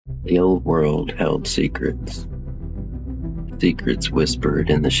The old world held secrets, secrets whispered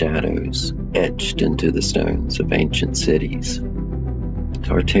in the shadows, etched into the stones of ancient cities.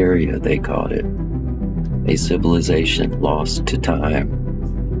 Tartaria, they called it, a civilization lost to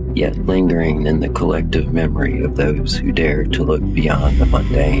time, yet lingering in the collective memory of those who dared to look beyond the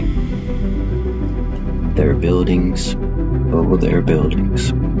mundane. Their buildings, oh, their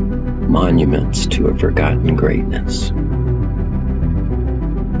buildings, monuments to a forgotten greatness.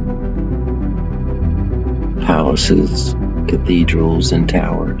 Palaces, cathedrals, and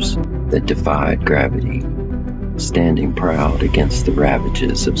towers that defied gravity, standing proud against the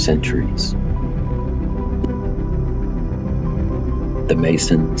ravages of centuries. The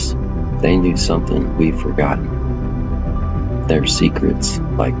Masons, they knew something we've forgotten. Their secrets,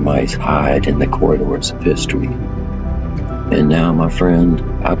 like mice, hide in the corridors of history. And now, my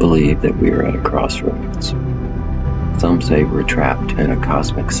friend, I believe that we are at a crossroads. Some say we're trapped in a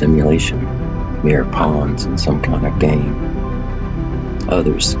cosmic simulation, mere pawns in some kind of game.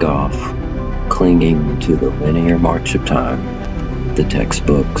 Others scoff, clinging to the linear march of time, the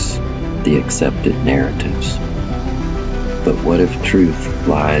textbooks, the accepted narratives. But what if truth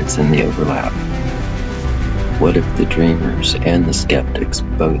lies in the overlap? What if the dreamers and the skeptics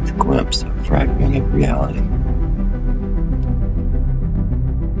both glimpse a fragment of reality?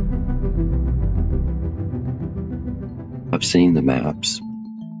 I've seen the maps,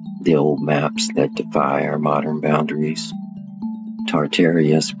 the old maps that defy our modern boundaries.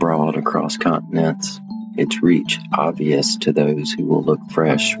 Tartaria sprawled across continents, its reach obvious to those who will look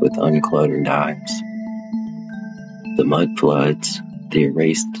fresh with uncluttered eyes. The mud floods, the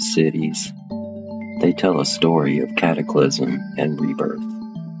erased cities, they tell a story of cataclysm and rebirth.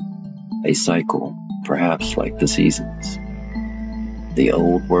 A cycle, perhaps like the seasons. The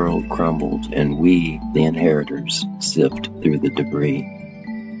old world crumbled, and we, the inheritors, sift through the debris.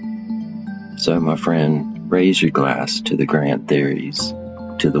 So, my friend, raise your glass to the grand theories,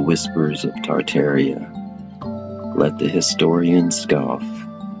 to the whispers of Tartaria. Let the historians scoff,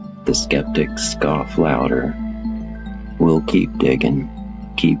 the skeptics scoff louder. We'll keep digging,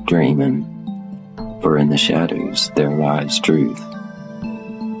 keep dreaming, for in the shadows there lies truth.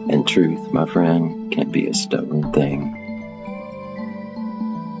 And truth, my friend, can be a stubborn thing.